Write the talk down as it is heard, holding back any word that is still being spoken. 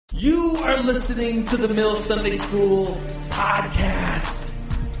You are listening to the Mill Sunday School podcast.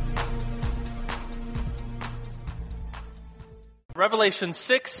 Revelation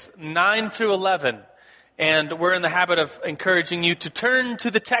 6, 9 through 11. And we're in the habit of encouraging you to turn to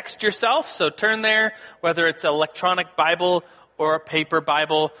the text yourself. So turn there, whether it's an electronic Bible or a paper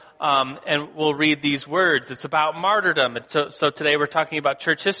Bible, and we'll read these words. It's about martyrdom. And so today we're talking about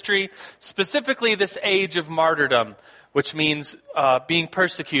church history, specifically this age of martyrdom, which means being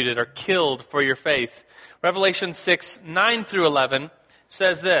persecuted or killed for your faith. Revelation 6, 9 through 11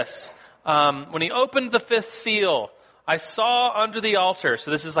 says this, when he opened the fifth seal, I saw under the altar, so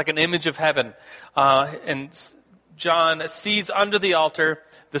this is like an image of heaven, and John sees under the altar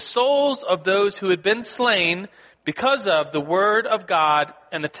the souls of those who had been slain because of the word of God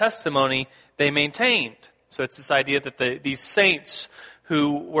and the testimony they maintained. So it's this idea that these saints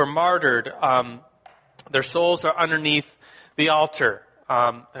who were martyred, their souls are underneath the altar.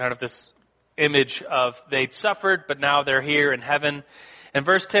 Kind of this image of they'd suffered, but now they're here in heaven. And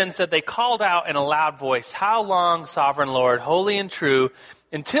verse 10 said, they called out in a loud voice, how long, sovereign Lord, holy and true,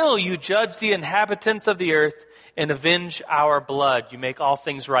 until you judge the inhabitants of the earth and avenge our blood. You make all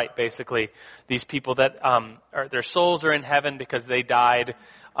things right, basically. These people that their souls are in heaven because they died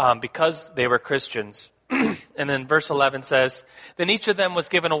because they were Christians. And then verse 11 says, then each of them was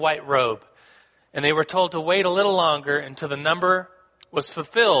given a white robe. And they were told to wait a little longer until the number was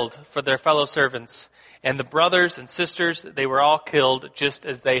fulfilled for their fellow servants. And the brothers and sisters, they were all killed just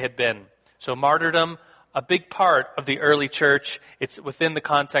as they had been. So martyrdom, a big part of the early church. It's within the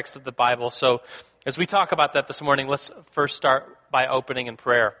context of the Bible. So as we talk about that this morning, let's first start by opening in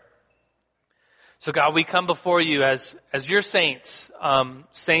prayer. So God, we come before you as your saints,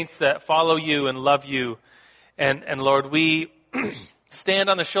 saints that follow you and love you. And Lord, we stand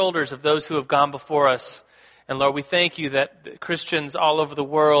on the shoulders of those who have gone before us. And Lord, we thank you that Christians all over the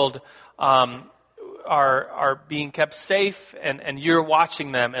world are being kept safe, and you're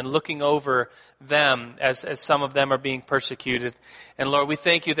watching them and looking over them as some of them are being persecuted. And Lord, we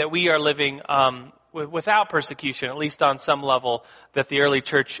thank you that we are living without persecution, at least on some level, that the early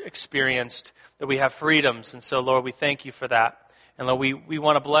church experienced, that we have freedoms. And so, Lord, we thank you for that. And Lord, we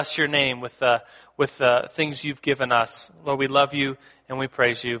want to bless your name with the things you've given us. Lord, we love you and we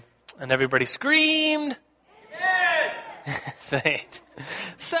praise you. And everybody screamed. Saint.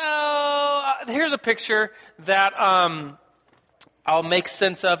 So here's a picture that I'll make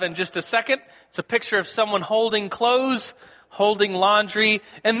sense of in just a second. It's a picture of someone holding clothes, holding laundry,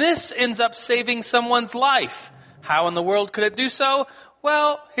 and this ends up saving someone's life. How in the world could it do so?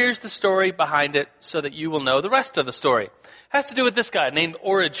 Well, here's the story behind it so that you will know the rest of the story. It has to do with this guy named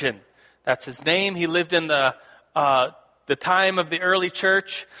Origen. That's his name. He lived in the time of the early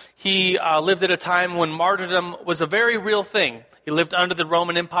church. He lived at a time when martyrdom was a very real thing. He lived under the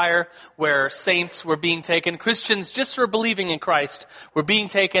Roman Empire where saints were being taken. Christians, just for believing in Christ, were being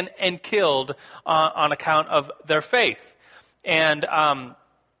taken and killed on account of their faith. And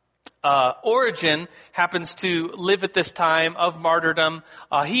Origen happens to live at this time of martyrdom.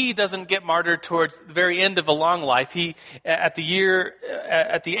 He doesn't get martyred towards the very end of a long life. At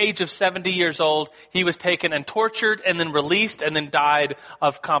the age of 70 years old, he was taken and tortured and then released and then died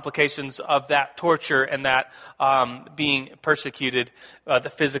of complications of that torture and that being persecuted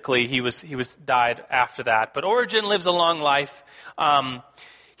physically. He was died after that. But Origen lives a long life.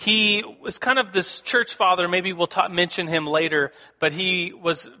 He was kind of this church father. Maybe we'll mention him later, but he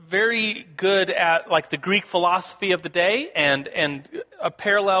was very good at like the Greek philosophy of the day and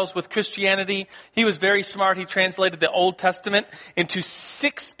parallels with Christianity. He was very smart. He translated the Old Testament into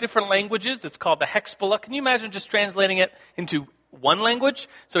 6 different languages. It's called the Hexapla. Can you imagine just translating it into one language?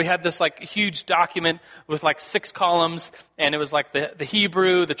 So he had this like huge document with like 6 columns, and it was like the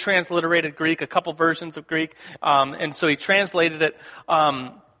Hebrew, the transliterated Greek, a couple versions of Greek, and so he translated it.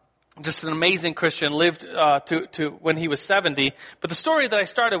 Just an amazing Christian, lived to when he was 70. But the story that I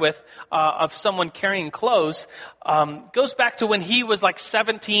started with of someone carrying clothes goes back to when he was like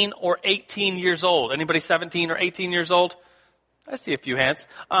 17 or 18 years old. Anybody 17 or 18 years old? I see a few hands.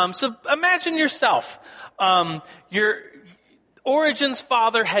 So imagine yourself. Your Origen's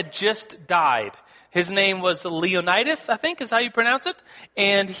father had just died. His name was Leonidas, I think is how you pronounce it.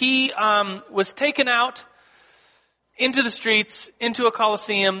 And he was taken out into the streets, into a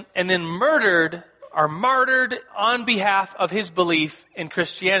Colosseum, and then murdered or martyred on behalf of his belief in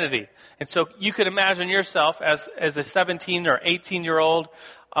Christianity. And so you could imagine yourself as a 17 or 18-year-old,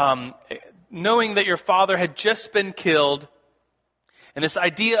 knowing that your father had just been killed, and this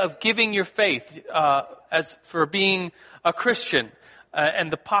idea of giving your faith as for being a Christian, and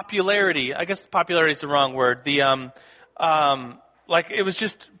the popularity, I guess popularity is the wrong word, like it was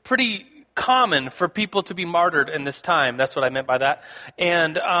just pretty common for people to be martyred in this time. That's what I meant by that.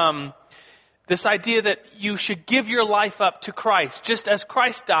 And this idea that you should give your life up to Christ. Just as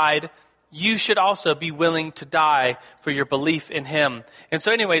Christ died, you should also be willing to die for your belief in him. And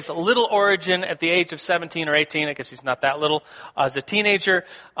so anyways, little Origen at the age of 17 or 18, I guess he's not that little, as a teenager,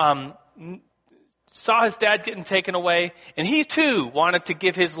 saw his dad getting taken away, and he too wanted to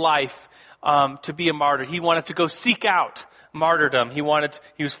give his life to be a martyr. He wanted to go seek out martyrdom. He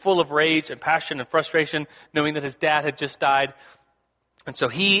was full of rage and passion and frustration, knowing that his dad had just died. And so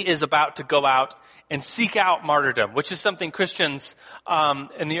he is about to go out and seek out martyrdom, which is something Christians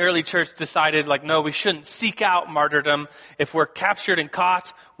in the early church decided, like, no, we shouldn't seek out martyrdom. If we're captured and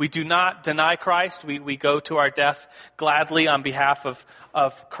caught, we do not deny Christ. We go to our death gladly on behalf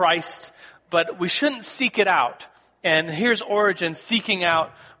of Christ, but we shouldn't seek it out. And here's Origen seeking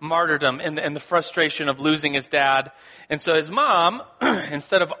out martyrdom and the frustration of losing his dad. And so his mom,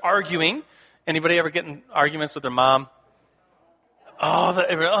 instead of arguing, anybody ever get in arguments with their mom? All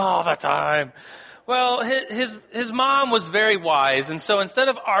the time. Well, his mom was very wise, and so instead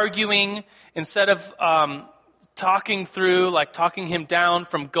of arguing, instead of talking him down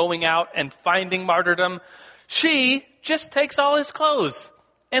from going out and finding martyrdom, she just takes all his clothes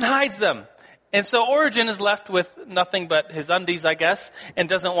and hides them. And so Origen is left with nothing but his undies, I guess, and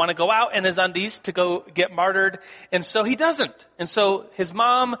doesn't want to go out in his undies to go get martyred, and so he doesn't. And so his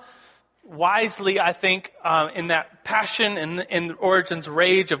mom, wisely, I think, in that passion and in Origen's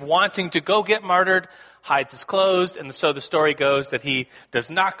rage of wanting to go get martyred, hides his clothes. And so the story goes that he does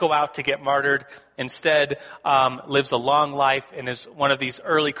not go out to get martyred. Instead, lives a long life and is one of these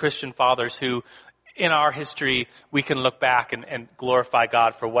early Christian fathers who, in our history, we can look back and glorify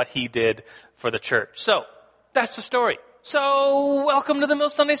God for what he did for the church. So that's the story. So welcome to the Mill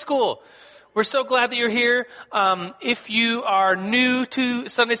Sunday School. We're so glad that you're here. If you are new to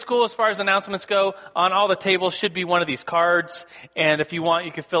Sunday school, as far as announcements go, on all the tables should be one of these cards. And if you want,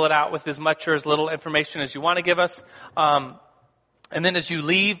 you can fill it out with as much or as little information as you want to give us. And then as you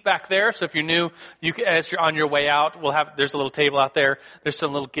leave back there, so if you're new, as you're on your way out, there's a little table out there. There's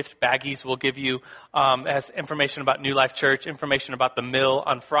some little gift baggies we'll give you. It has information about New Life Church, information about the Mill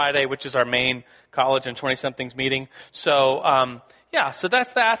on Friday, which is our main college and 20-somethings meeting. So, so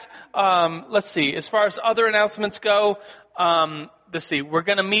that's that. Let's see. As far as other announcements go, let's see. We're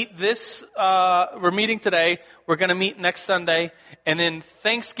going to meet we're meeting today. We're going to meet next Sunday. And then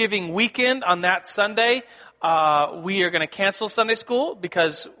Thanksgiving weekend on that Sunday, we are going to cancel Sunday school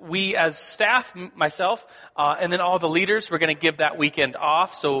because we as staff, myself, and then all the leaders, we're going to give that weekend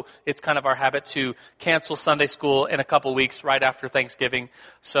off. So it's kind of our habit to cancel Sunday school in a couple weeks right after Thanksgiving.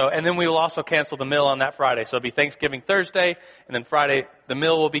 So, and then we will also cancel the Mill on that Friday. So it'll be Thanksgiving Thursday, and then Friday the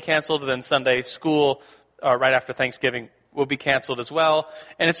Mill will be canceled, and then Sunday school right after Thanksgiving will be canceled as well.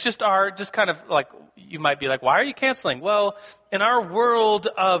 And it's just kind of like, you might be like, why are you canceling? Well, in our world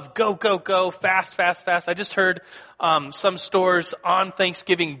of go, go, go, fast, fast, fast, I just heard some stores on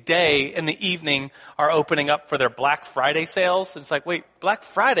Thanksgiving Day in the evening are opening up for their Black Friday sales. And it's like, wait, Black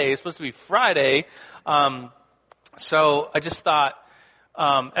Friday is supposed to be Friday. So I just thought,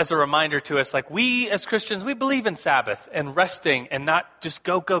 as a reminder to us, like, we as Christians, we believe in Sabbath and resting and not just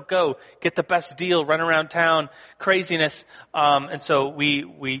go, go, go, get the best deal, run around town, craziness. And so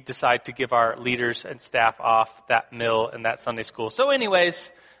we decide to give our leaders and staff off that Mill and that Sunday school. So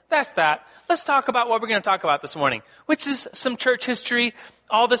anyways, that's that. Let's talk about what we're going to talk about this morning, which is some church history.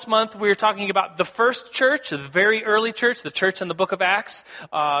 All this month, we were talking about the first church, the very early church, the church in the book of Acts,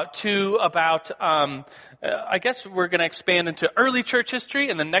 to about, I guess we're going to expand into early church history.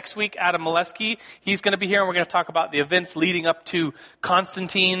 And then next week, Adam Molesky, he's going to be here, and we're going to talk about the events leading up to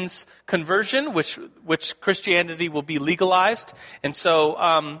Constantine's conversion, which Christianity will be legalized. And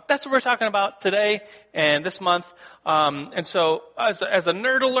so that's what we're talking about today and this month. And so as a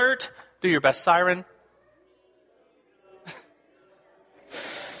nerd alert, do your best siren.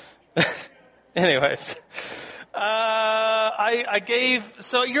 Anyways,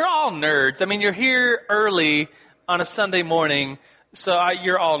 so you're all nerds. I mean, you're here early on a Sunday morning, so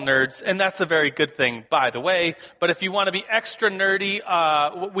you're all nerds, and that's a very good thing, by the way. But if you want to be extra nerdy,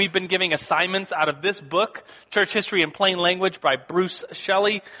 we've been giving assignments out of this book, Church History in Plain Language by Bruce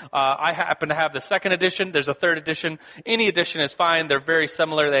Shelley. I happen to have the second edition. There's a third edition. Any edition is fine. They're very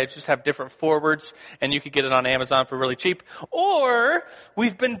similar. They just have different forewords, and you could get it on Amazon for really cheap. Or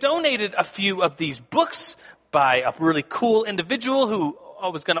we've been donated a few of these books by a really cool individual who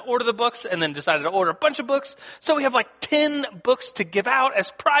was going to order the books and then decided to order a bunch of books. So we have like 10 books to give out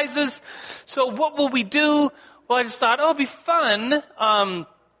as prizes. So what will we do? Well, I just thought, it'd be fun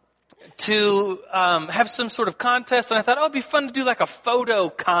to have some sort of contest, and I thought, it'd be fun to do like a photo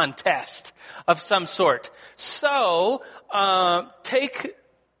contest of some sort. So take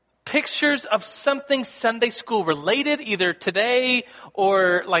pictures of something Sunday school related, either today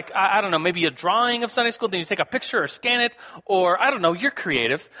or like, I don't know, maybe a drawing of Sunday school, then you take a picture or scan it, or I don't know, you're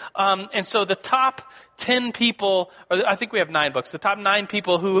creative. And so the top 10 people, or I think we have 9 books, the top 9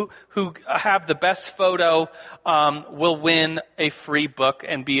 people who have the best photo will win a free book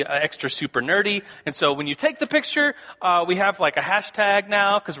and be extra super nerdy. And so when you take the picture, we have like a hashtag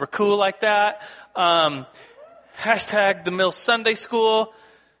now because we're cool like that. Hashtag the Mill Sunday School.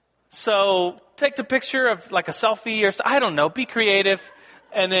 So take the picture of like a selfie or I don't know, be creative.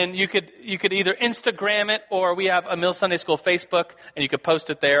 And then you could either Instagram it, or we have a Mill Sunday School Facebook, and you could post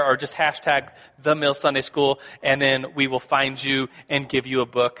it there, or just hashtag the Mill Sunday School, and then we will find you and give you a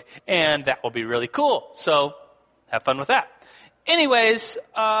book, and that will be really cool. So have fun with that. Anyways,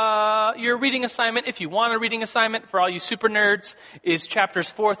 your reading assignment, if you want a reading assignment for all you super nerds, is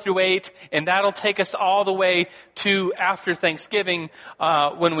chapters 4 through 8, and that'll take us all the way to after Thanksgiving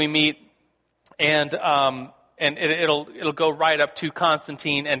when we meet, and it'll go right up to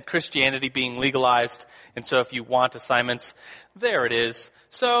Constantine and Christianity being legalized. And so if you want assignments, there it is.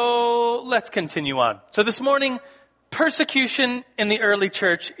 So let's continue on. So this morning, persecution in the early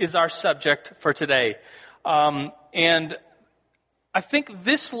church is our subject for today. And I think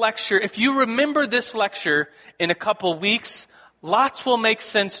this lecture, if you remember this lecture in a couple weeks, lots will make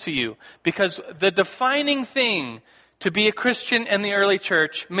sense to you. Because the defining thing to be a Christian in the early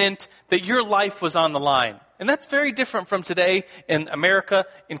church meant that your life was on the line. And that's very different from today in America,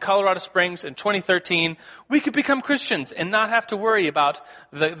 in Colorado Springs, in 2013. We could become Christians and not have to worry about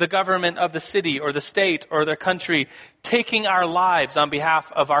the government of the city or the state or the country taking our lives on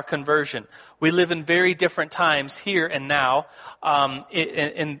behalf of our conversion. We live in very different times here and now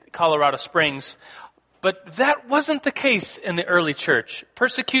in Colorado Springs. But that wasn't the case in the early church.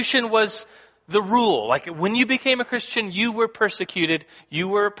 Persecution was the rule. Like when you became a Christian, you were persecuted. You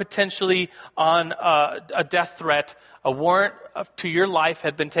were potentially on a death threat. A warrant to your life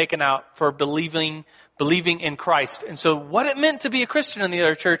had been taken out for believing in Christ. And so what it meant to be a Christian in the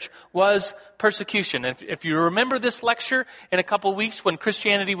early church was persecution. If you remember this lecture in a couple weeks when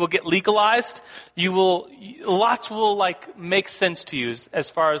Christianity will get legalized, lots will like make sense to you as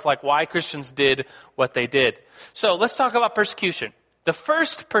far as like why Christians did what they did. So let's talk about persecution. The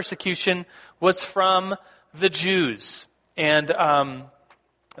first persecution was from the Jews. And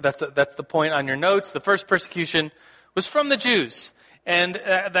that's the point on your notes. The first persecution was from the Jews. And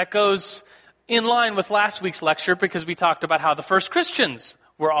that goes in line with last week's lecture because we talked about how the first Christians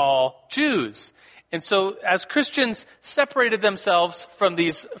were all Jews. And so as Christians separated themselves from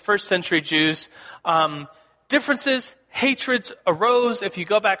these first century Jews, differences, hatreds arose. If you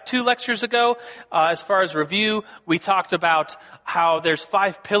go back 2 lectures ago, as far as review, we talked about how there's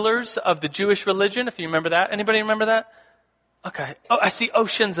 5 pillars of the Jewish religion. If you remember that. Anybody remember that? Okay. Oh, I see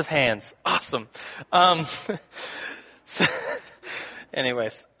oceans of hands. Awesome.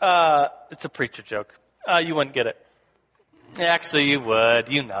 Anyways, it's a preacher joke. You wouldn't get it. Actually, you would.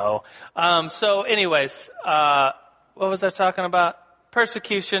 You know. So anyways, what was I talking about?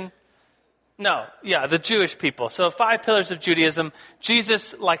 Persecution. No, yeah, the Jewish people. So 5 pillars of Judaism.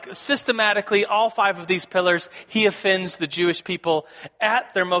 Jesus, like systematically, all 5 of these pillars, he offends the Jewish people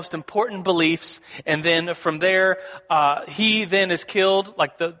at their most important beliefs. And then from there, he then is killed.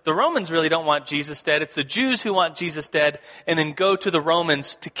 Like the Romans really don't want Jesus dead. It's the Jews who want Jesus dead and then go to the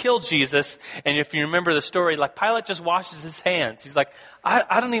Romans to kill Jesus. And if you remember the story, like Pilate just washes his hands. He's like,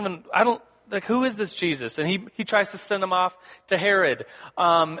 like, who is this Jesus? And he tries to send him off to Herod.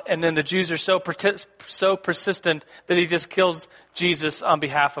 And then the Jews are so persistent that he just kills Jesus on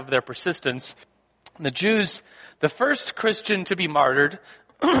behalf of their persistence. And the Jews, the first Christian to be martyred,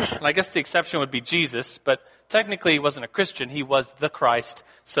 and I guess the exception would be Jesus, but technically he wasn't a Christian. He was the Christ.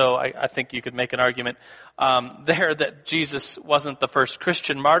 So I think you could make an argument there that Jesus wasn't the first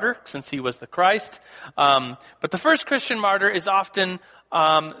Christian martyr since he was the Christ. But the first Christian martyr is often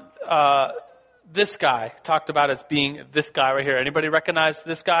this guy, talked about as being this guy right here. Anybody recognize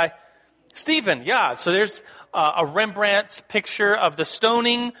this guy? Stephen, yeah. So there's a Rembrandt's picture of the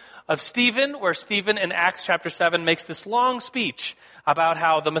stoning of Stephen, where Stephen in Acts chapter 7 makes this long speech about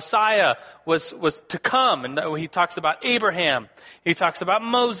how the Messiah was to come. And he talks about Abraham. He talks about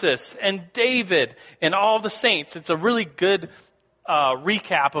Moses and David and all the saints. It's a really good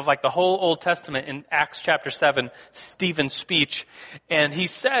recap of like the whole Old Testament in Acts chapter 7, Stephen's speech. And he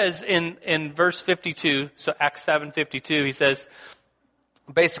says in verse 52, so Acts 7:52, he says,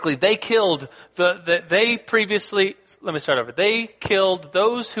 basically, they killed they killed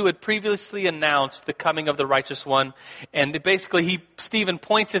those who had previously announced the coming of the righteous one. And basically, Stephen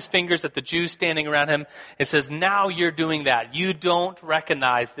points his fingers at the Jews standing around him and says, now you're doing that. You don't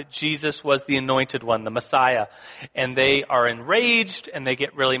recognize that Jesus was the anointed one, the Messiah. And they are enraged, and they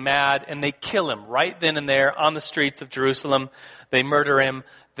get really mad, and they kill him right then and there on the streets of Jerusalem. They murder him.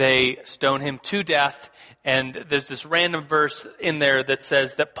 They stone him to death. And there's this random verse in there that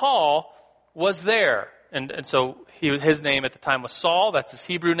says that Paul was there. And so his name at the time was Saul. That's his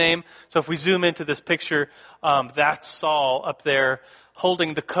Hebrew name. So if we zoom into this picture, that's Saul up there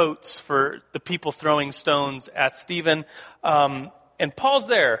holding the coats for the people throwing stones at Stephen. And Paul's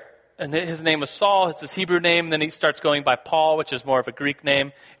there. And his name was Saul. It's his Hebrew name. And then he starts going by Paul, which is more of a Greek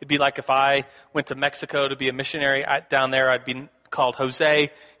name. It'd be like if I went to Mexico to be a missionary down there, I'd be called Jose.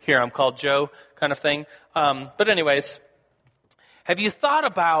 Here I'm called Joe, kind of thing. But anyways, have you thought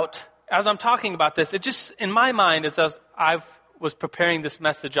about, as I'm talking about this, it just, in my mind, as I was preparing this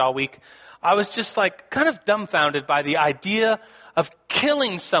message all week, I was just like kind of dumbfounded by the idea of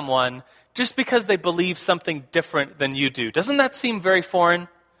killing someone just because they believe something different than you do. Doesn't that seem very foreign?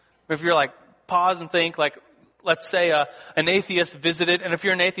 If you're like, pause and think, like, let's say an atheist visited, and if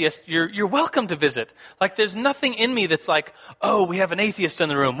you're an atheist, you're welcome to visit. Like, there's nothing in me that's like, oh, we have an atheist in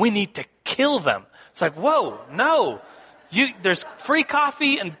the room, we need to kill them. It's like, whoa, no. There's free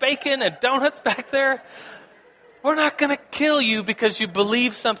coffee and bacon and donuts back there. We're not going to kill you because you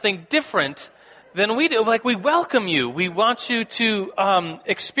believe something different than we do. Like, we welcome you. We want you to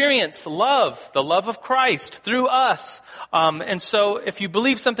experience love, the love of Christ through us. And so if you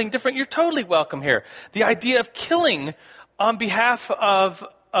believe something different, you're totally welcome here. The idea of killing on behalf of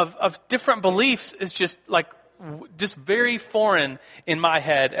different beliefs is just very foreign in my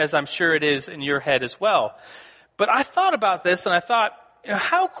head, as I'm sure it is in your head as well. But I thought about this, and I thought,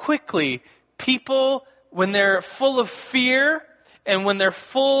 how quickly people, when they're full of fear and when they're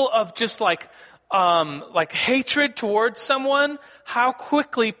full of just like hatred towards someone, how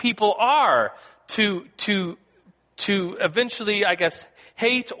quickly people are to eventually, I guess,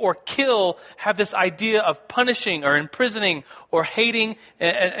 hate or kill, have this idea of punishing or imprisoning or hating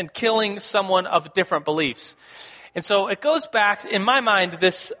and killing someone of different beliefs. And so it goes back, in my mind,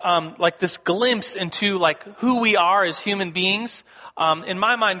 this this glimpse into who we are as human beings. In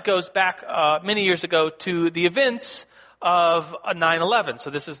my mind, goes back many years ago to the events of 9/11. So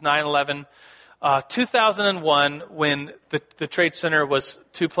this is 9/11. 2001, when the Trade Center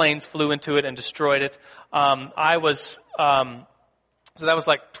two planes flew into it and destroyed it. So that was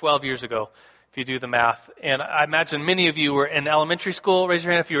like 12 years ago, if you do the math. And I imagine many of you were in elementary school. Raise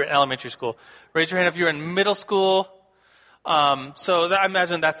your hand if you were in elementary school. Raise your hand if you were in middle school. I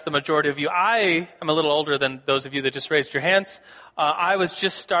imagine that's the majority of you. I am a little older than those of you that just raised your hands. I was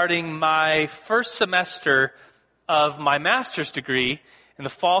just starting my first semester of my master's degree in the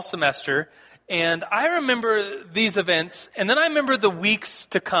fall semester. And I remember these events, and then I remember the weeks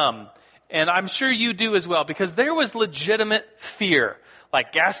to come. And I'm sure you do as well, because there was legitimate fear.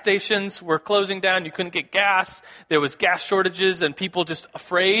 Like, gas stations were closing down. You couldn't get gas. There was gas shortages and people just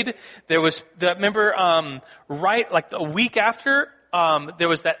afraid. Remember, a week after, there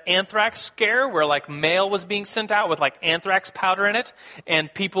was that anthrax scare where mail was being sent out with anthrax powder in it,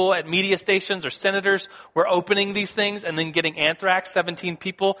 and people at media stations or senators were opening these things and then getting anthrax. 17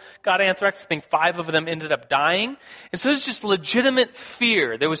 people got anthrax. I think 5 of them ended up dying. And so it was just legitimate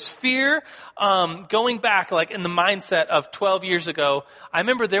fear. There was fear going back in the mindset of 12 years ago. I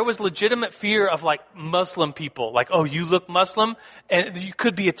remember there was legitimate fear of Muslim people. Oh, you look Muslim and you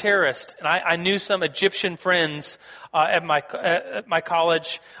could be a terrorist. And I knew some Egyptian friends at my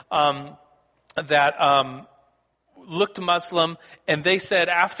college that looked Muslim, and they said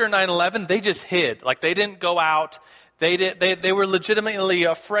after 9/11 they just hid. They didn't go out. They were legitimately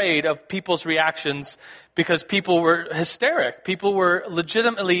afraid of people's reactions because people were hysteric. People were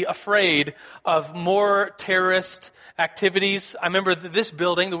legitimately afraid of more terrorist activities. I remember this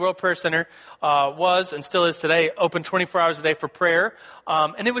building, the World Prayer Center, was and still is today open 24 hours a day for prayer,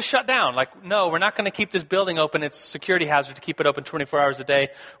 and it was shut down. No, we're not going to keep this building open. It's a security hazard to keep it open 24 hours a day.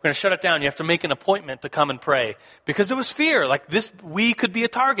 We're going to shut it down. You have to make an appointment to come and pray because there was fear. We could be a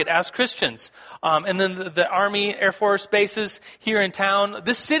target as Christians. And then the Army, Air Force bases here in town,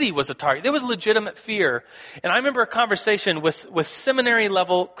 this city was a target. There was legitimate fear. And I remember a conversation with seminary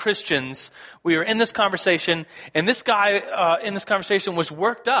level Christians. We were in this conversation, and this guy in this conversation was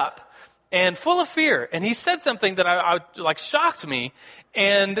worked up and full of fear. And he said something that I shocked me.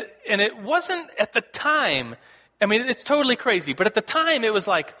 And it wasn't at the time. I mean, it's totally crazy. But at the time, it was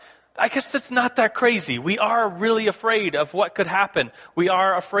I guess that's not that crazy. We are really afraid of what could happen. We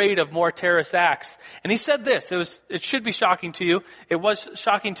are afraid of more terrorist acts. And he said this. It should be shocking to you. It was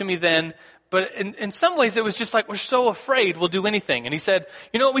shocking to me then. But in some ways, it was just like, we're so afraid we'll do anything. And he said,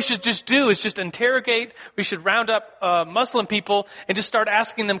 you know what we should just do is just interrogate. We should round up Muslim people and just start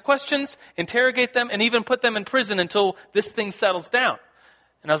asking them questions, interrogate them, and even put them in prison until this thing settles down.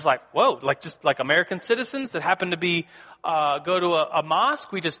 And I was like, whoa, just like American citizens that happen to be go to a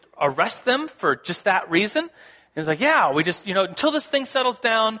mosque, we just arrest them for just that reason? And he's like, yeah, we just, until this thing settles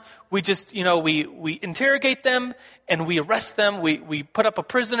down, we just, we interrogate them and we arrest them. We put up a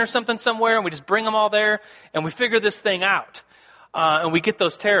prison or something somewhere and we just bring them all there and we figure this thing out. And we get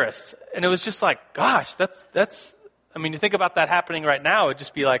those terrorists. And it was just like, gosh, you think about that happening right now, it'd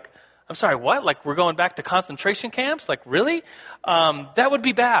just be like, I'm sorry, what? Like, we're going back to concentration camps? Like, really? That would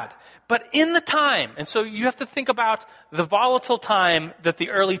be bad. But in the time, and so you have to think about the volatile time that the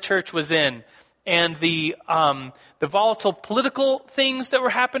early church was in, and the volatile political things that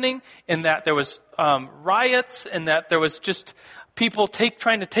were happening, and that there was riots, and that there was just people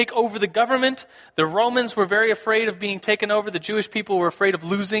trying to take over the government. The Romans were very afraid of being taken over. The Jewish people were afraid of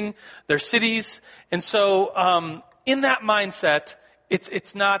losing their cities. And so in that mindset,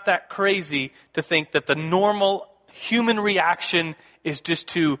 it's not that crazy to think that the normal human reaction is just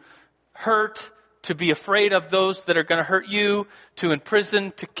to hurt, to be afraid of those that are going to hurt you, to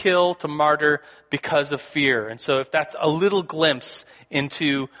imprison, to kill, to martyr because of fear. And so if that's a little glimpse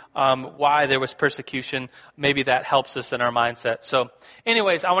into why there was persecution, maybe that helps us in our mindset. So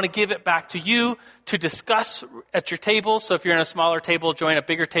anyways, I want to give it back to you to discuss at your table. So if you're in a smaller table, join a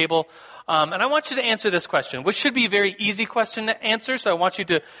bigger table. And I want you to answer this question, which should be a very easy question to answer. So I want you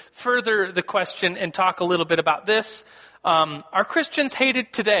to further the question and talk a little bit about this. Are Christians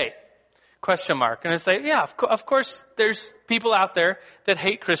hated today? Question mark. And I say, yeah, of course there's people out there that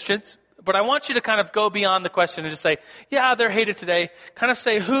hate Christians. But I want you to kind of go beyond the question and just say, yeah, they're hated today. Kind of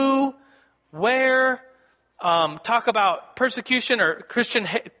say who, where, talk about persecution or Christian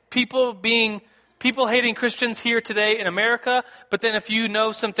people hating Christians here today in America. But then if you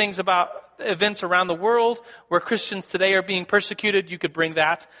know some things about events around the world where Christians today are being persecuted, you could bring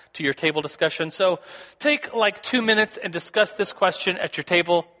that to your table discussion. So take like 2 minutes and discuss this question at your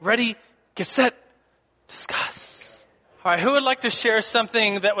table. Ready, get set, discuss. All right, who would like to share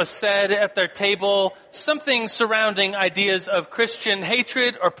something that was said at their table, something surrounding ideas of Christian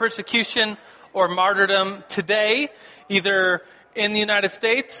hatred or persecution or martyrdom today, either in the United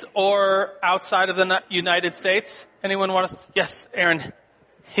States or outside of the United States? Anyone want to? Yes, Aaron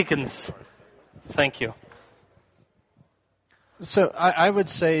Higgins. Thank you. So I would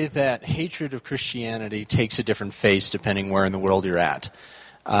say that hatred of Christianity takes a different face depending where in the world you're at.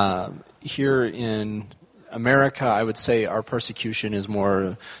 Here in America, I would say our persecution is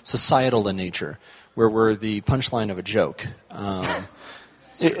more societal in nature, where we're the punchline of a joke.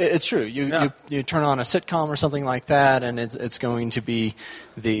 It's true. You turn on a sitcom or something like that, and it's going to be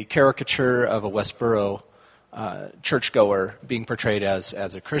the caricature of a Westboro churchgoer being portrayed as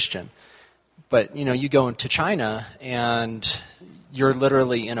a Christian. But you go into China, and you're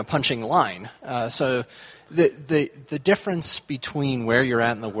literally in a punching line. So the difference between where you're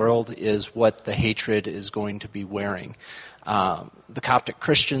at in the world is what the hatred is going to be wearing. The Coptic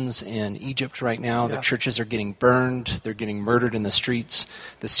Christians in Egypt right now, the churches are getting burned. They're getting murdered in the streets.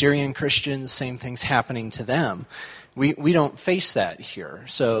 The Syrian Christians, same thing's happening to them. We don't face that here.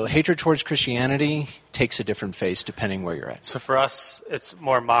 So hatred towards Christianity takes a different face depending where you're at. So for us, it's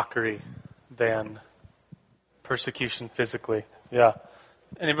more mockery than persecution physically. Yeah.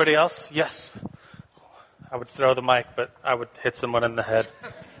 Anybody else? Yes. I would throw the mic, but I would hit someone in the head.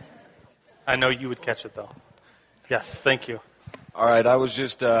 I know you would catch it, though. Yes, thank you. All right, I was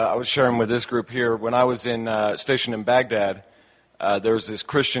sharing with this group here. When I was stationed in Baghdad, there was this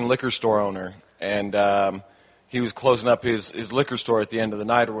Christian liquor store owner, and he was closing up his liquor store at the end of the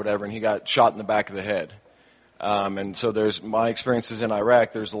night or whatever, and he got shot in the back of the head. And so there's my experiences in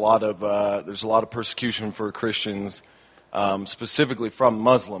Iraq. There's a lot of persecution for Christians, specifically from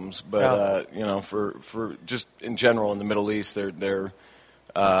Muslims, but for just in general in the Middle East, they're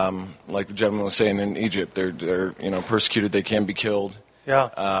like the gentleman was saying in Egypt, they're persecuted. They can be killed. Yeah.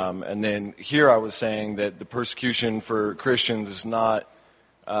 And then here I was saying that the persecution for Christians is not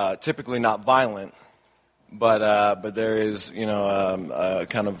typically not violent. But there is,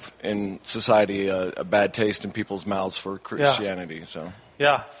 kind of in society a bad taste in people's mouths for Christianity. Yeah. So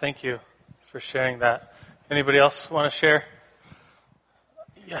yeah, thank you for sharing that. Anybody else want to share?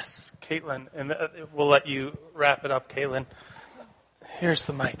 Yes, Caitlin, and we'll let you wrap it up, Caitlin. Here's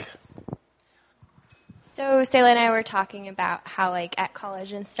the mic. So Sayla and I were talking about how, like, at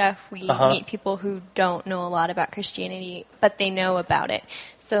college and stuff, we meet people who don't know a lot about Christianity, but they know about it.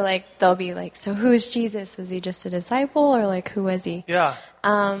 So, like, they'll be like, so who is Jesus? Was he just a disciple, or, like, who was he? Yeah.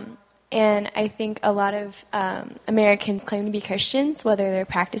 And I think a lot of Americans claim to be Christians, whether they're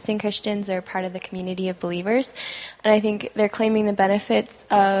practicing Christians or part of the community of believers. And I think they're claiming the benefits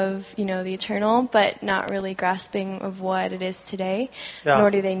of, the eternal, but not really grasping of what it is today. Yeah.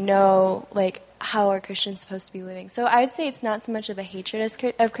 Nor do they know, like, how are Christians supposed to be living. So I'd say it's not so much of a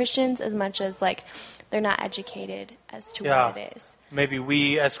hatred of Christians as much as, like, they're not educated as to what it is. Maybe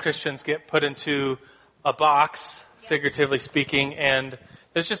we as Christians get put into a box, figuratively speaking, and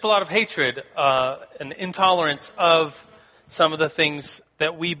there's just a lot of hatred and intolerance of some of the things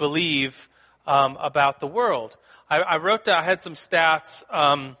that we believe about the world. I wrote down, I had some stats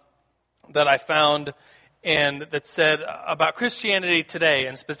that I found and that said about Christianity today,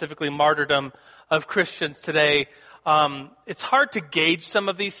 and specifically martyrdom of Christians today. It's hard to gauge some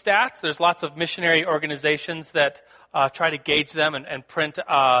of these stats. There's lots of missionary organizations that try to gauge them and print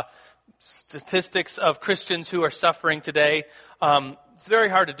statistics of Christians who are suffering today. It's very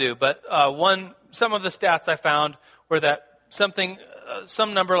hard to do, but some of the stats I found were that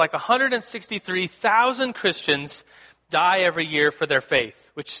some number like 163,000 Christians die every year for their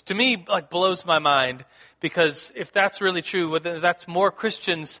faith, which to me like blows my mind, because if that's really true, that's more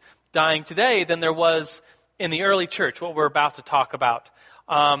Christians dying today than there was in the early church, what we're about to talk about.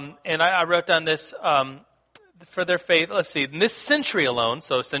 And I wrote down this for their faith. Let's see, in this century alone,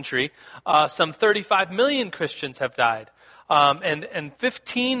 so a century, some 35 million Christians have died. And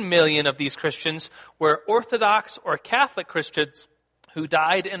 15 million of these Christians were Orthodox or Catholic Christians who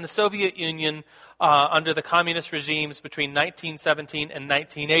died in the Soviet Union under the communist regimes between 1917 and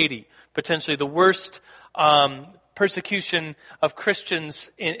 1980. Potentially the worst persecution of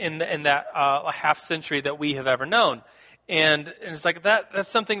Christians in that half century that we have ever known. And it's like that's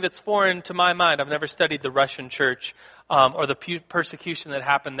something that's foreign to my mind. I've never studied the Russian church or the persecution that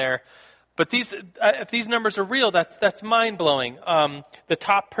happened there. But if these numbers are real, that's mind-blowing. The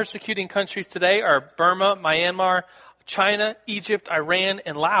top persecuting countries today are Burma, Myanmar, China, Egypt, Iran,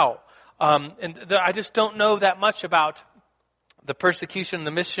 and Laos. I just don't know that much about the persecution,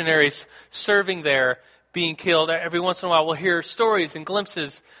 the missionaries serving there, being killed. Every once in a while we'll hear stories and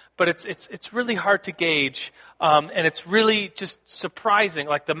glimpses, but it's really hard to gauge, and it's really just surprising,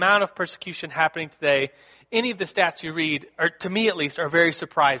 like the amount of persecution happening today. Any of the stats you read, to me at least, are very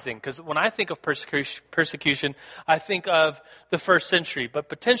surprising, because when I think of persecution, I think of the first century, but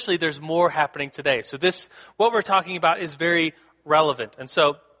potentially there's more happening today. So what we're talking about is very relevant. And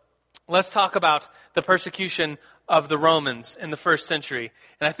so let's talk about the persecution of the Romans in the first century.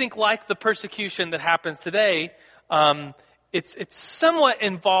 And I think like the persecution that happens today, it's somewhat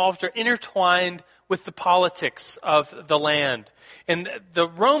involved or intertwined with the politics of the land. And the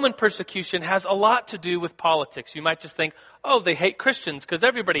Roman persecution has a lot to do with politics. You might just think, oh, they hate Christians because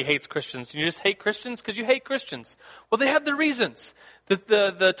everybody hates Christians. You just hate Christians because you hate Christians. Well, they had their reasons.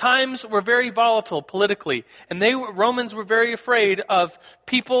 The times were very volatile politically, and Romans were very afraid of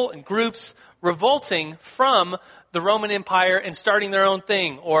people and groups revolting from the Roman Empire and starting their own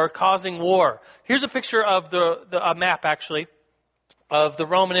thing or causing war. Here's a picture of a map, actually, of the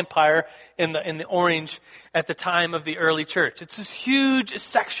Roman Empire in the orange at the time of the early church. It's this huge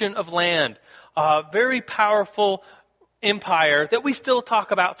section of land, very powerful empire that we still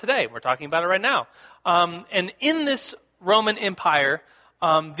talk about today. We're talking about it right now. And in this Roman Empire,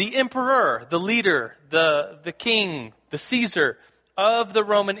 the emperor, the leader, the king, the Caesar of the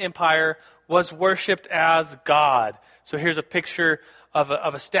Roman Empire was worshipped as God. So here's a picture of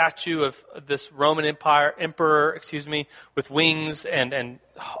a statue of this Roman emperor, with wings and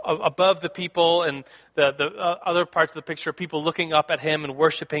above the people, and the other parts of the picture, people looking up at him and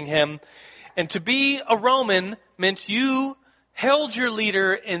worshiping him. And to be a Roman meant you held your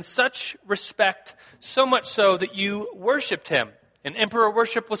leader in such respect, so much so that you worshipped him. And emperor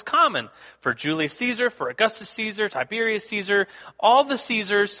worship was common for Julius Caesar, for Augustus Caesar, Tiberius Caesar, all the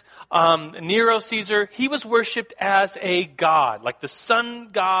Caesars, Nero Caesar. He was worshipped as a god, like the sun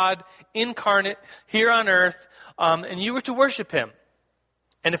god incarnate here on earth, and you were to worship him.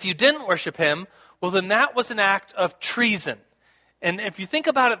 And if you didn't worship him, well, then that was an act of treason. And if you think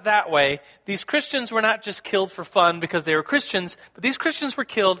about it that way, these Christians were not just killed for fun because they were Christians, but these Christians were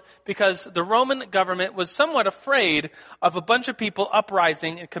killed because the Roman government was somewhat afraid of a bunch of people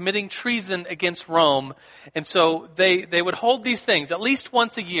uprising and committing treason against Rome. And so they would hold these things at least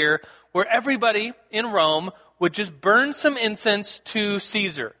once a year where everybody in Rome would just burn some incense to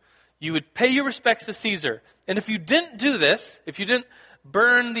Caesar. You would pay your respects to Caesar. And if you didn't do this, if you didn't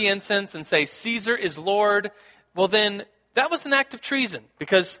burn the incense and say, Caesar is Lord, well then that was an act of treason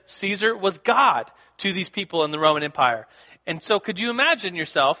because Caesar was God to these people in the Roman Empire. And so could you imagine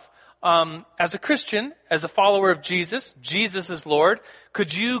yourself as a Christian, as a follower of Jesus, Jesus is Lord,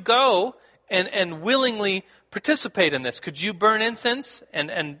 could you go and willingly participate in this? Could you burn incense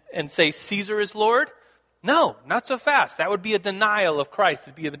and say Caesar is Lord? No, not so fast. That would be a denial of Christ.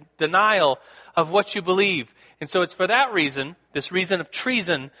 It would be a denial of what you believe. And so it's for that reason, this reason of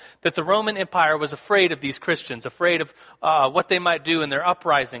treason, that the Roman Empire was afraid of these Christians, afraid of what they might do in their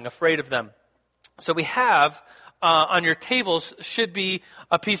uprising, afraid of them. So we have on your tables should be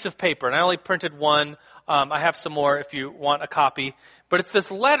a piece of paper. And I only printed one. I have some more if you want a copy. But it's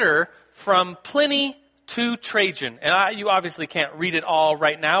this letter from Pliny to Trajan. And you obviously can't read it all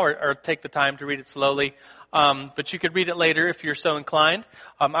right now or take the time to read it slowly. But you could read it later if you're so inclined.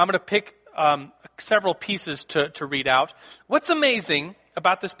 I'm going to pick several pieces to read out. What's amazing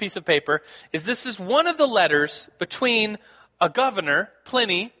about this piece of paper is this is one of the letters between a governor,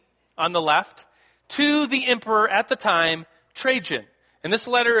 Pliny, on the left, to the emperor at the time, Trajan. And this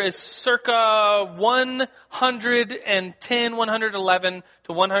letter is circa 110, 111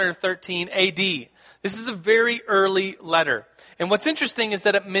 to 113 AD. This is a very early letter. And what's interesting is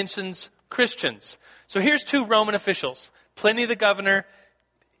that it mentions Christians. So here's two Roman officials, Pliny the governor,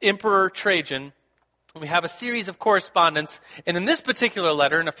 Emperor Trajan. We have a series of correspondence. And in this particular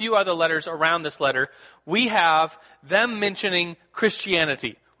letter, and a few other letters around this letter, we have them mentioning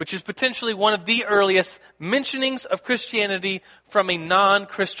Christianity, which is potentially one of the earliest mentionings of Christianity from a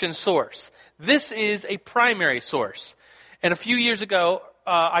non-Christian source. This is a primary source. And a few years ago,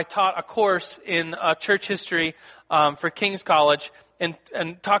 I taught a course in church history for King's College and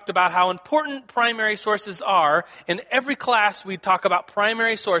talked about how important primary sources are. In every class, we talk about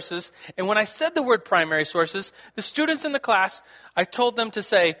primary sources. And when I said the word primary sources, the students in the class, I told them to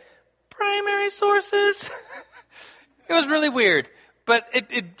say, primary sources? It was really weird. But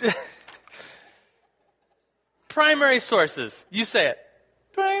primary sources, you say it.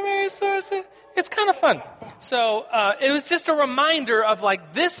 Primary sources. It's kind of fun. So it was just a reminder of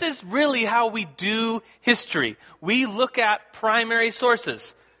this is really how we do history. We look at primary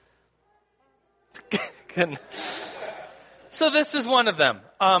sources. So this is one of them.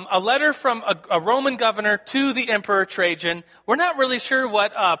 A letter from a Roman governor to the Emperor Trajan. We're not really sure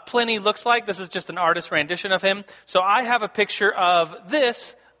what Pliny looks like. This is just an artist's rendition of him. So I have a picture of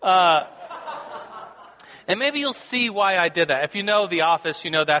this. And maybe you'll see why I did that. If you know The Office,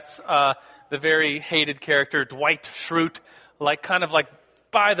 you know that's the very hated character, Dwight Schrute, kind of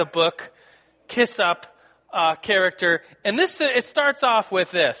by the book, kiss up character. And this, it starts off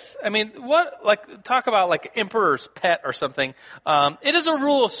with this. I mean, talk about emperor's pet or something. It is a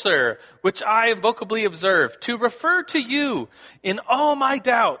rule, sir, which I invocably observe, to refer to you in all my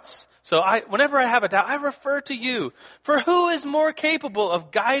doubts. So whenever I have a doubt, I refer to you. For who is more capable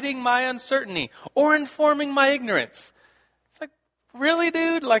of guiding my uncertainty or informing my ignorance? It's really,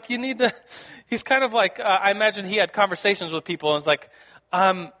 dude? You need to... He's kind of I imagine he had conversations with people and was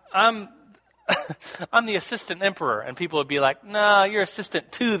I'm the assistant emperor. And people would be like, no, you're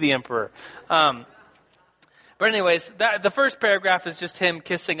assistant to the emperor. But anyways, the first paragraph is just him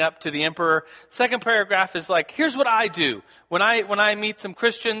kissing up to the emperor. Second paragraph is here's what I do. When I meet some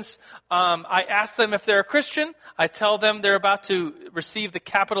Christians, I ask them if they're a Christian. I tell them they're about to receive the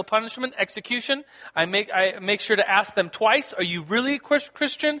capital punishment, execution. I make sure to ask them twice, are you really a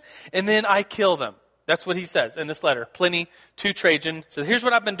Christian? And then I kill them. That's what he says in this letter, Pliny to Trajan. So here's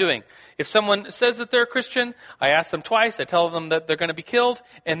what I've been doing. If someone says that they're a Christian, I ask them twice, I tell them that they're going to be killed,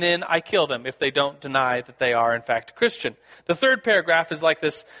 and then I kill them if they don't deny that they are in fact a Christian. The third paragraph is like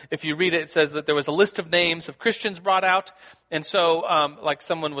this. If you read it, it says that there was a list of names of Christians brought out, and so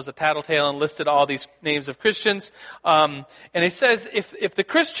someone was a tattletale and listed all these names of Christians. And it says if the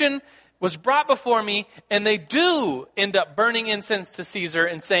Christian was brought before me, and they do end up burning incense to Caesar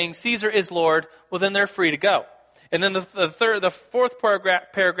and saying Caesar is Lord, well, then they're free to go. And then the fourth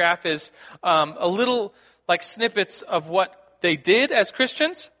paragraph is a little snippets of what they did as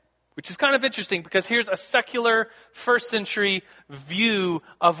Christians, which is kind of interesting because here's a secular first century view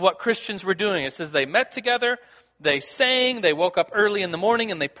of what Christians were doing. It says they met together, they sang, they woke up early in the morning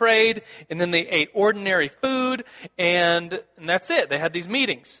and they prayed, and then they ate ordinary food, and that's it. They had these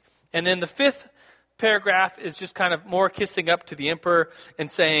meetings. And then the fifth paragraph is just kind of more kissing up to the emperor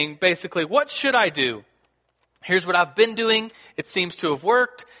and saying, basically, what should I do? Here's what I've been doing. It seems to have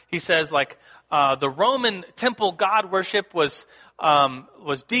worked. He says, the Roman temple god worship was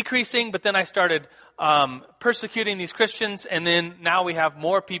decreasing, but then I started persecuting these Christians, and then now we have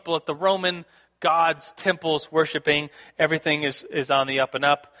more people at the Roman God's temples worshiping. Everything is on the up and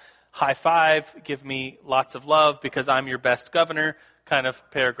up. High five, give me lots of love because I'm your best governor kind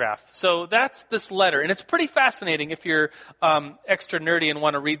of paragraph. So that's this letter. And it's pretty fascinating if you're extra nerdy and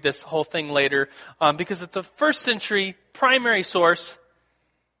want to read this whole thing later because it's a first century primary source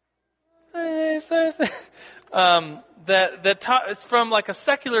it's from like a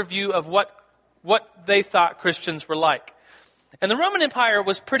secular view of what they thought Christians were like. And the Roman Empire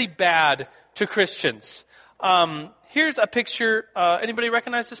was pretty bad to Christians. Here's a picture. Anybody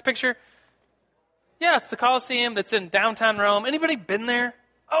recognize this picture? Yeah, it's the Colosseum that's in downtown Rome. Anybody been there?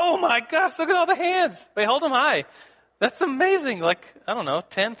 Oh my gosh, look at all the hands. Wait, hold them high. That's amazing. Like, I don't know,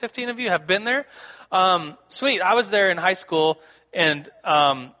 10, 15 of you have been there? Sweet. I was there in high school, and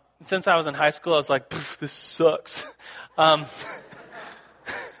since I was in high school, I was like, this sucks. I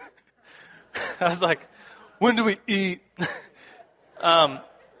was like, when do we eat?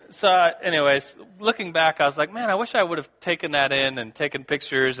 Anyways, looking back, I was like, man, I wish I would have taken that in and taken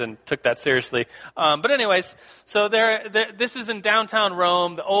pictures and took that seriously. But anyways, so this is in downtown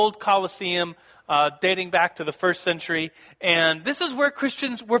Rome, the old Colosseum, dating back to the first century. And this is where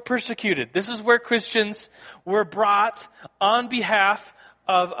Christians were persecuted. This is where Christians were brought on behalf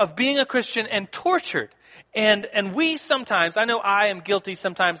of being a Christian and tortured. And we sometimes, I know I am guilty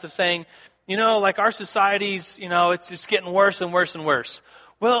sometimes of saying, like our society's, it's just getting worse and worse and worse.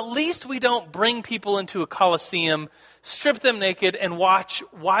 Well, at least we don't bring people into a Colosseum, strip them naked, and watch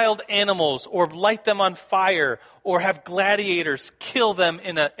wild animals or light them on fire or have gladiators kill them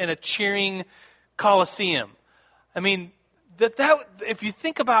in a cheering Colosseum. I mean, that if you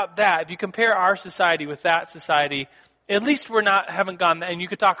think about that, if you compare our society with that society, at least haven't gone. And you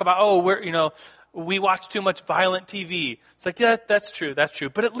could talk about, we watch too much violent TV. It's like, yeah, that's true.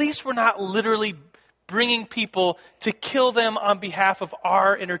 But at least we're not literally bringing people to kill them on behalf of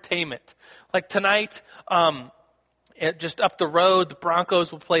our entertainment. Like tonight, just up the road, the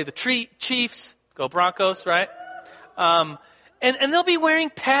Broncos will play the Chiefs. Go Broncos, right? And they'll be wearing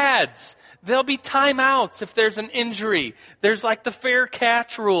pads. There'll be timeouts if there's an injury. There's like the fair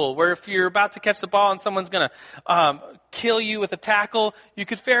catch rule, where if you're about to catch the ball and someone's going to kill you with a tackle, you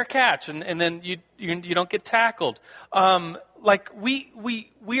could fair catch, and then you don't get tackled. Like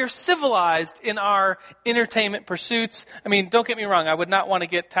we are civilized in our entertainment pursuits. I mean, don't get me wrong. I would not want to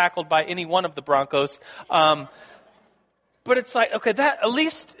get tackled by any one of the Broncos. But it's like, okay, that at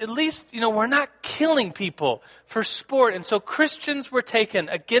least we're not killing people for sport. And so Christians were taken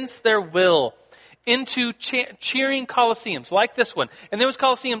against their will into cheering Colosseums like this one. And there was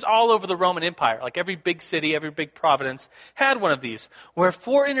Colosseums all over the Roman Empire. Like every big city, every big province had one of these, where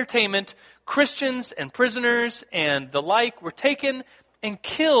for entertainment, Christians and prisoners and the like were taken and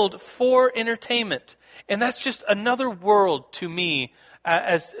killed for entertainment. And that's just another world to me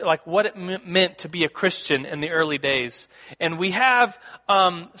as like what it meant to be a Christian in the early days. And we have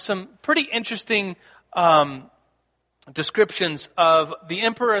some pretty interesting descriptions of the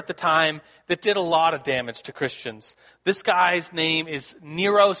emperor at the time that did a lot of damage to Christians. This guy's name is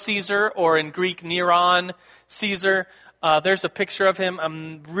Nero Caesar, or in Greek, Neron Caesar. There's a picture of him.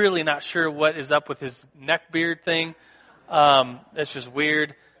 I'm really not sure what is up with his neck beard thing. That's just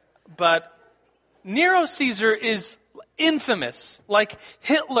weird. But Nero Caesar is infamous, like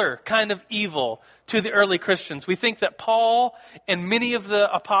Hitler kind of evil to the early Christians. We think that Paul and many of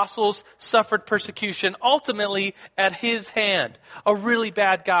the apostles suffered persecution ultimately at his hand. A really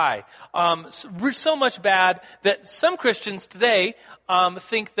bad guy. So much bad that some Christians today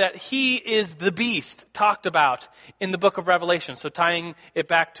think that he is the beast talked about in the book of Revelation. So tying it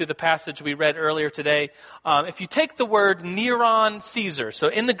back to the passage we read earlier today, if you take the word Neron Caesar, so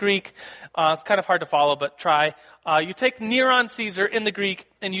in the Greek, it's kind of hard to follow, but try. You take Neron Caesar in the Greek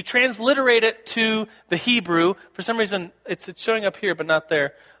and you transliterate it to the Hebrew. For some reason, it's showing up here, but not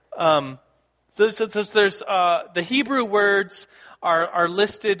there. So there's the Hebrew words are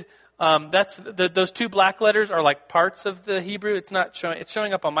listed. Those two black letters are like parts of the Hebrew. It's not showing. It's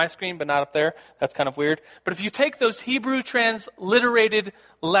showing up on my screen, but not up there. That's kind of weird. But if you take those Hebrew transliterated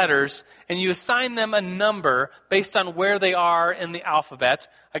letters and you assign them a number based on where they are in the alphabet,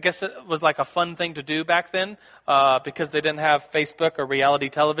 I guess it was like a fun thing to do back then because they didn't have Facebook or reality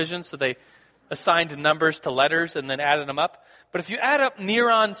television, so they assigned numbers to letters and then added them up. But if you add up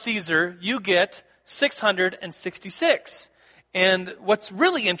Neron Caesar, you get 666. And what's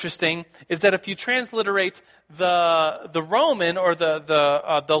really interesting is that if you transliterate the Roman or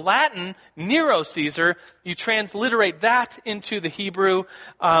the Latin Nero Caesar, you transliterate that into the Hebrew,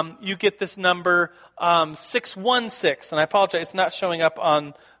 you get this number 616. And I apologize, it's not showing up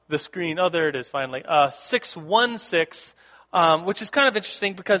on the screen. Oh, there it is finally. 616 which is kind of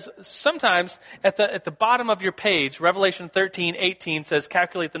interesting because sometimes at the bottom of your page, Revelation 13:18 says,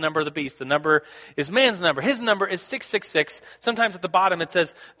 calculate the number of the beast. The number is man's number. His number is 666. Sometimes at the bottom it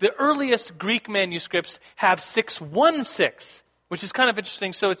says, the earliest Greek manuscripts have 616, which is kind of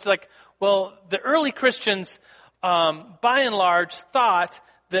interesting. So it's like, well, the early Christians, by and large, thought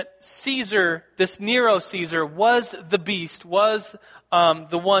that Caesar, this Nero Caesar, was the beast, was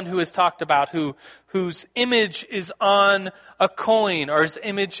the one who is talked about, whose image is on a coin, or his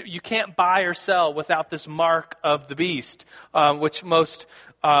image you can't buy or sell without this mark of the beast, which most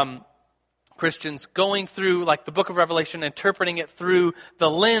Christians going through, like the book of Revelation, interpreting it through the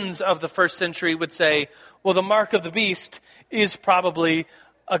lens of the first century would say, well, the mark of the beast is probably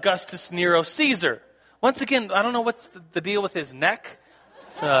Augustus Nero Caesar. Once again, I don't know what's the deal with his neck.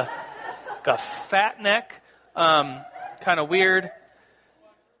 It's like a fat neck, kind of weird.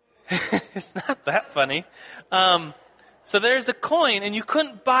 It's not that funny. So there's a coin, and you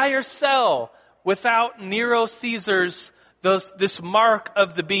couldn't buy or sell without Nero Caesar's this mark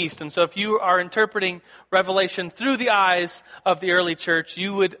of the beast. And so if you are interpreting Revelation through the eyes of the early church,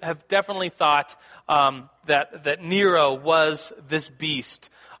 you would have definitely thought that Nero was this beast.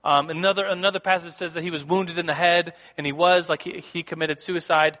 Another passage says that he was wounded in the head, and he committed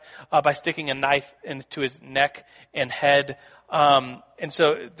suicide by sticking a knife into his neck and head. And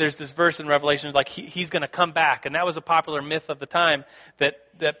so there's this verse in Revelation, like he's going to come back, and that was a popular myth of the time,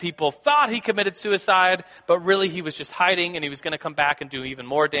 that people thought he committed suicide, but really he was just hiding, and he was going to come back and do even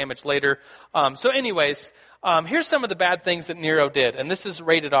more damage later. So anyways, here's some of the bad things that Nero did, and this is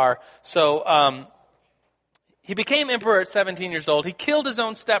rated R. So he became emperor at 17 years old. He killed his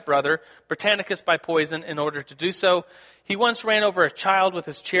own stepbrother, Britannicus, by poison in order to do so. He once ran over a child with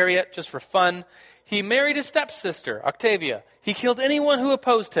his chariot just for fun. He married his stepsister, Octavia. He killed anyone who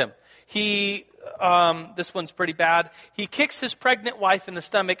opposed him. This one's pretty bad. He kicks his pregnant wife in the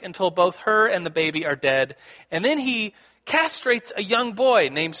stomach until both her and the baby are dead. And then he castrates a young boy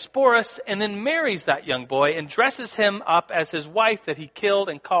named Sporus and then marries that young boy and dresses him up as his wife that he killed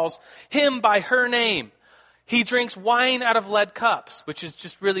and calls him by her name. He drinks wine out of lead cups, which is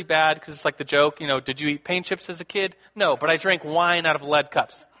just really bad because it's like the joke, did you eat paint chips as a kid? No, but I drank wine out of lead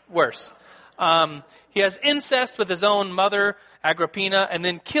cups. Worse. He has incest with his own mother, Agrippina, and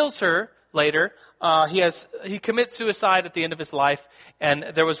then kills her later. He commits suicide at the end of his life, and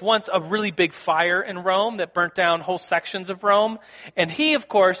there was once a really big fire in Rome that burnt down whole sections of Rome. And he, of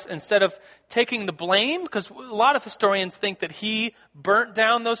course, instead of taking the blame, because a lot of historians think that he burnt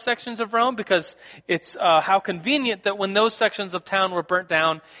down those sections of Rome because it's how convenient that when those sections of town were burnt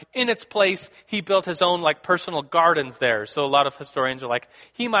down, in its place, he built his own personal gardens there. So a lot of historians are like,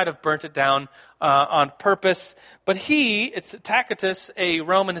 he might have burnt it down on purpose. But it's Tacitus, a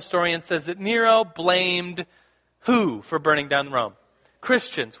Roman historian, says that Nero blamed who for burning down Rome?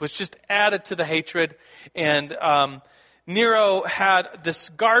 Christians, which just added to the hatred. And Nero had this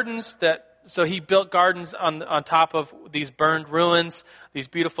gardens so he built gardens on top of these burned ruins, these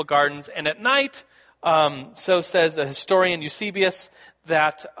beautiful gardens. And at night, so says a historian, Eusebius,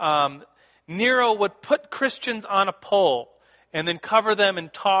 that Nero would put Christians on a pole and then cover them in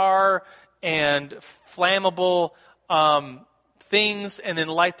tar and flammable things and then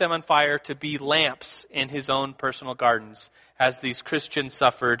light them on fire to be lamps in his own personal gardens as these Christians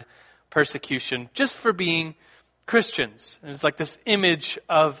suffered persecution just for being Christians. And it's like this image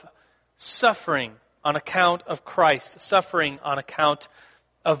of suffering on account of Christ, suffering on account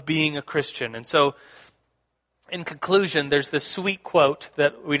of being a Christian. And so, in conclusion, there's this sweet quote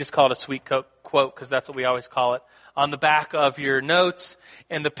that we just call it a sweet quote because that's what we always call it, on the back of your notes.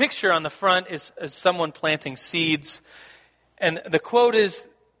 And the picture on the front is someone planting seeds. And the quote is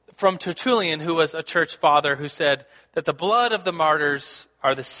from Tertullian, who was a church father, who said that the blood of the martyrs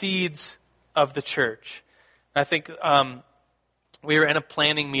are the seeds of the church. And I think we were in a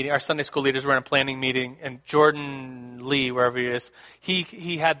planning meeting. Our Sunday school leaders were in a planning meeting, and Jordan Lee, wherever he is,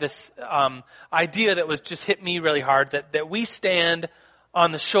 he had this idea that was just hit me really hard, that we stand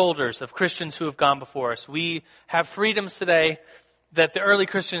on the shoulders of Christians who have gone before us. We have freedoms today that the early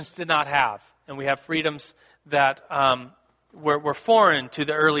Christians did not have, and we have freedoms that were foreign to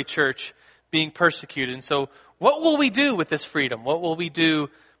the early church being persecuted. And so what will we do with this freedom? What will we do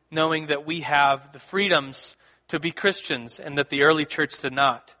knowing that we have the freedoms to be Christians and that the early church did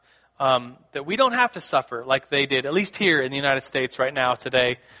not? That we don't have to suffer like they did, at least here in the United States right now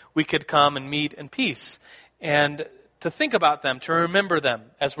today. We could come and meet in peace. And to think about them, to remember them,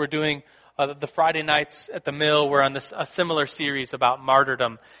 as we're doing the Friday nights at the Mill. We're on a similar series about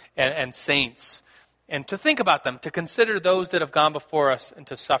martyrdom and saints. and to think about them, to consider those that have gone before us and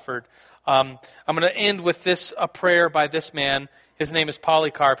to suffered. I'm going to end with a prayer by this man. His name is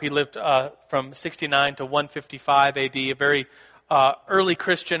Polycarp. He lived from 69 to 155 AD, a very early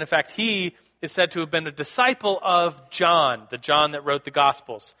Christian. In fact, he is said to have been a disciple of John, the John that wrote the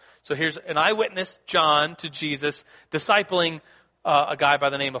Gospels. So here's an eyewitness, John, to Jesus, discipling a guy by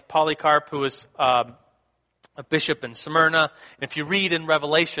the name of Polycarp, who was a bishop in Smyrna. And if you read in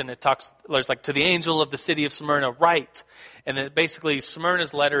Revelation, it talks, there's like, to the angel of the city of Smyrna, write. And then basically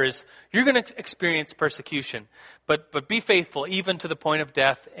Smyrna's letter is, you're going to experience persecution, but be faithful even to the point of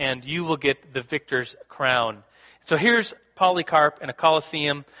death, and you will get the victor's crown. So here's Polycarp in a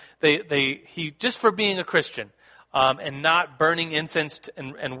Colosseum. He just for being a Christian and not burning incense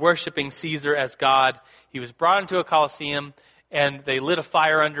and worshiping Caesar as God, he was brought into a Colosseum, and they lit a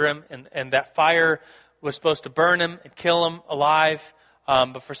fire under him, and that fire was supposed to burn him and kill him alive,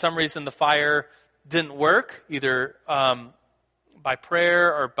 but for some reason the fire didn't work, either by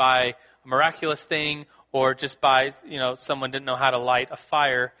prayer or by a miraculous thing, or just by, someone didn't know how to light a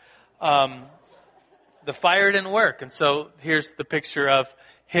fire. The fire didn't work, and so here's the picture of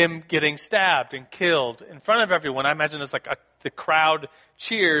him getting stabbed and killed in front of everyone. I imagine it's like the crowd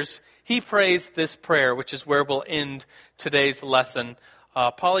cheers. He prays this prayer, which is where we'll end today's lesson.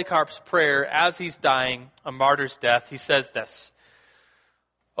 Polycarp's prayer as he's dying, a martyr's death. He says this: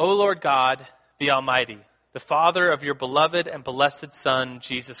 O Lord God, the Almighty, the Father of your beloved and blessed Son,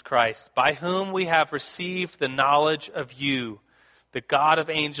 Jesus Christ, by whom we have received the knowledge of you, the God of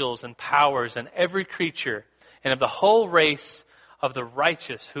angels and powers and every creature, and of the whole race of the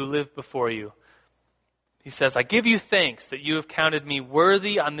righteous who live before you. He says, I give you thanks that you have counted me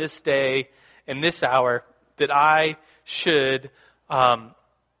worthy on this day and this hour, that I should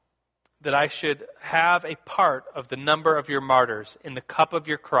have a part of the number of your martyrs in the cup of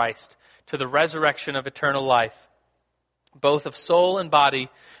your Christ, to the resurrection of eternal life, both of soul and body,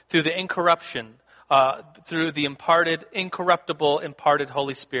 through the incorruptible imparted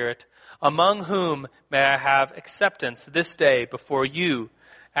Holy Spirit, among whom may I have acceptance this day before you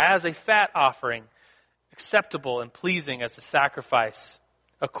as a fat offering, acceptable and pleasing as a sacrifice,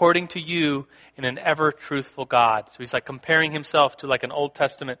 according to you in an ever truthful God. So he's like comparing himself to like an Old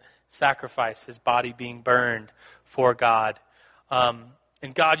Testament sacrifice, his body being burned for God.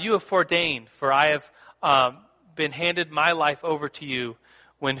 And God, you have ordained, for I have been handed my life over to you,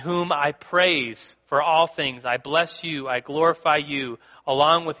 when whom I praise for all things. I bless you, I glorify you,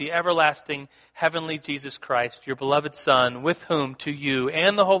 along with the everlasting heavenly Jesus Christ, your beloved Son, with whom to you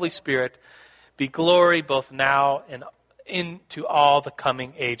and the Holy Spirit be glory both now and into all the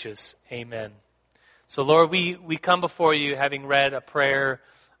coming ages. Amen. So Lord, we come before you having read a prayer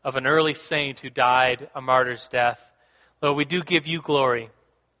of an early saint who died a martyr's death. Lord, we do give you glory.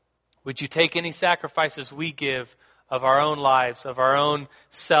 Would you take any sacrifices we give of our own lives, of our own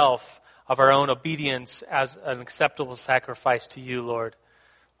self, of our own obedience as an acceptable sacrifice to you, Lord.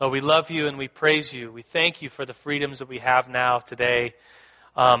 Lord, we love you and we praise you. We thank you for the freedoms that we have now today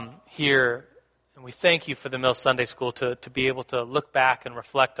here. And we thank you for the Mill Sunday School to be able to look back and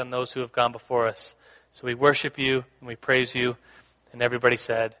reflect on those who have gone before us. So we worship you and we praise you. And everybody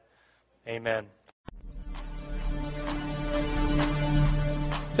said, amen.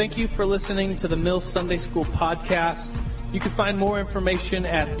 Thank you for listening to the Mill Sunday School podcast. You can find more information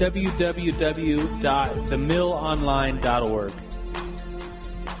at www.themillonline.org.